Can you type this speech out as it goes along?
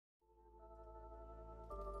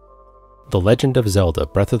The Legend of Zelda: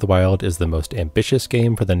 Breath of the Wild is the most ambitious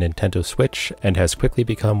game for the Nintendo Switch and has quickly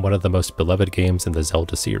become one of the most beloved games in the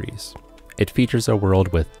Zelda series. It features a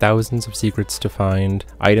world with thousands of secrets to find,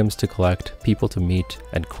 items to collect, people to meet,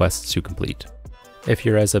 and quests to complete. If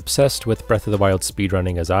you're as obsessed with Breath of the Wild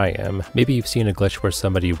speedrunning as I am, maybe you've seen a glitch where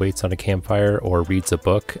somebody waits on a campfire or reads a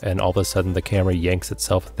book and all of a sudden the camera yanks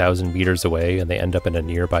itself 1,000 meters away and they end up in a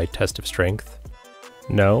nearby test of strength?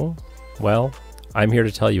 No? Well, I'm here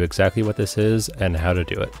to tell you exactly what this is and how to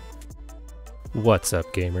do it. What's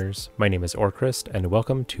up gamers, my name is Orchrist and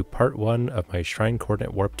welcome to part 1 of my Shrine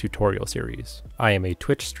Coordinate Warp tutorial series. I am a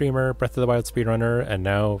Twitch streamer, Breath of the Wild speedrunner, and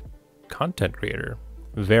now content creator.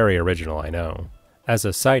 Very original, I know. As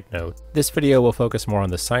a side note, this video will focus more on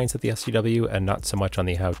the science of the SCW and not so much on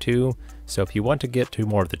the how-to, so if you want to get to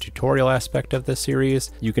more of the tutorial aspect of this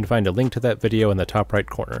series, you can find a link to that video in the top right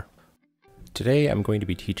corner. Today I'm going to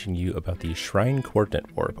be teaching you about the Shrine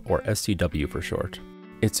Coordinate Warp, or SCW for short.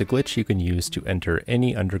 It's a glitch you can use to enter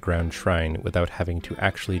any underground shrine without having to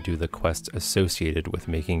actually do the quests associated with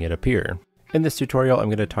making it appear. In this tutorial, I'm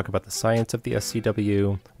going to talk about the science of the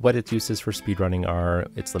SCW, what its uses for speedrunning are,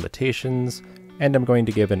 its limitations, and I'm going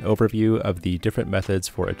to give an overview of the different methods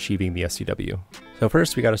for achieving the SCW. So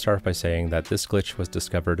first we gotta start off by saying that this glitch was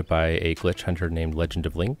discovered by a glitch hunter named Legend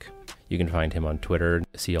of Link. You can find him on Twitter,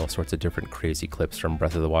 see all sorts of different crazy clips from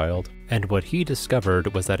Breath of the Wild. And what he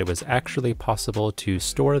discovered was that it was actually possible to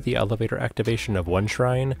store the elevator activation of one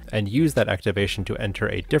shrine and use that activation to enter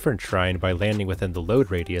a different shrine by landing within the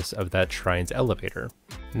load radius of that shrine's elevator.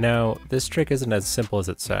 Now, this trick isn't as simple as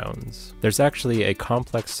it sounds. There's actually a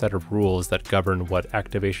complex set of rules that govern what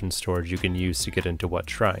activation storage you can use to get into what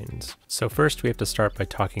shrines. So first we have to start by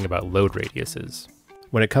talking about load radiuses.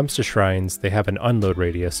 When it comes to shrines, they have an unload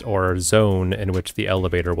radius, or zone, in which the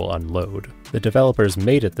elevator will unload. The developers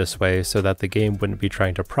made it this way so that the game wouldn't be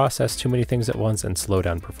trying to process too many things at once and slow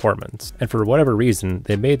down performance. And for whatever reason,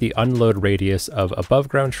 they made the unload radius of above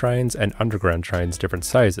ground shrines and underground shrines different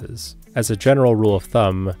sizes. As a general rule of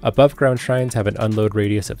thumb, above ground shrines have an unload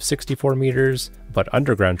radius of 64 meters, but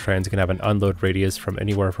underground shrines can have an unload radius from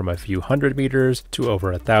anywhere from a few hundred meters to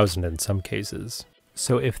over 1,000 in some cases.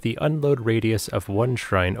 So if the unload radius of one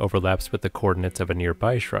shrine overlaps with the coordinates of a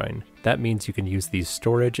nearby shrine, that means you can use the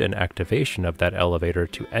storage and activation of that elevator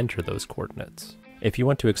to enter those coordinates. If you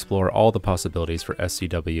want to explore all the possibilities for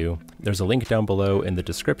SCW, there's a link down below in the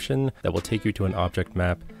description that will take you to an object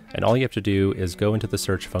map, and all you have to do is go into the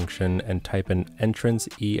search function and type in entrance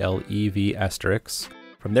ELEV*.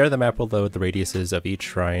 From there the map will load the radiuses of each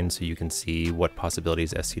shrine so you can see what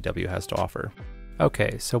possibilities SCW has to offer.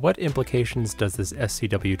 Okay, so what implications does this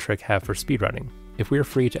SCW trick have for speedrunning? If we're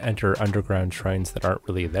free to enter underground shrines that aren't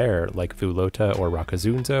really there, like Vulota or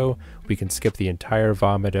Rakazunzo, we can skip the entire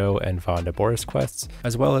Vomito and Va Naboris quests,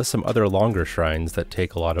 as well as some other longer shrines that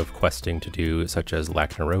take a lot of questing to do, such as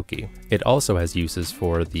Laknaroki. It also has uses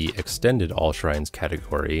for the Extended All Shrines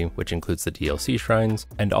category, which includes the DLC shrines,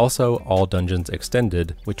 and also All Dungeons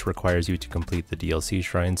Extended, which requires you to complete the DLC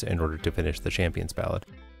shrines in order to finish the Champions Ballad.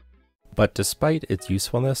 But despite its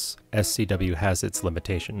usefulness, SCW has its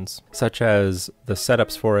limitations, such as the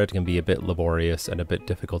setups for it can be a bit laborious and a bit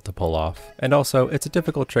difficult to pull off, and also it's a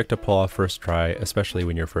difficult trick to pull off first try, especially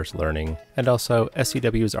when you're first learning, and also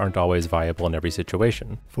SCWs aren't always viable in every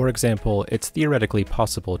situation. For example, it's theoretically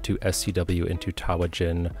possible to SCW into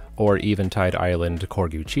Tawajin or Eventide Island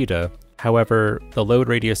Korguchita. However, the load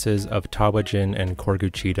radiuses of Tawajin and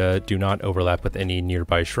Korguchita do not overlap with any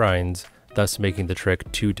nearby shrines, thus making the trick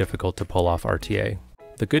too difficult to pull off RTA.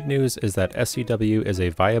 The good news is that SCW is a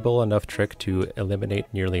viable enough trick to eliminate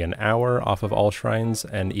nearly an hour off of all shrines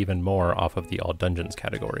and even more off of the all dungeons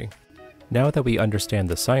category. Now that we understand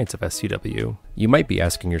the science of SCW, you might be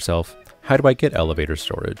asking yourself, how do I get elevator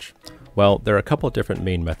storage? Well, there are a couple different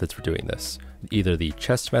main methods for doing this, either the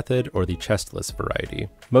chest method or the chestless variety.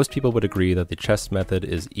 Most people would agree that the chest method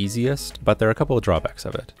is easiest, but there are a couple of drawbacks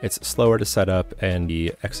of it. It's slower to set up and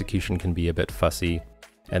the execution can be a bit fussy,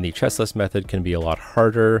 and the chestless method can be a lot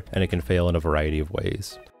harder and it can fail in a variety of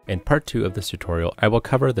ways. In part 2 of this tutorial, I will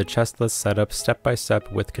cover the chestless setup step by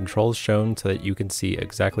step with controls shown so that you can see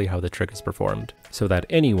exactly how the trick is performed, so that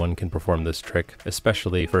anyone can perform this trick,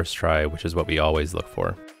 especially first try, which is what we always look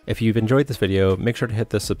for. If you've enjoyed this video, make sure to hit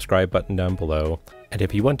the subscribe button down below, and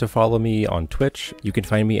if you want to follow me on Twitch, you can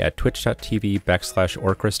find me at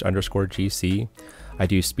twitch.tv/Orchrist_GC. I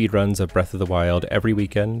do speedruns of Breath of the Wild every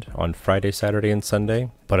weekend on Friday, Saturday, and Sunday,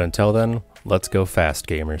 but until then, let's go fast,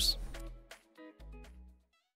 gamers.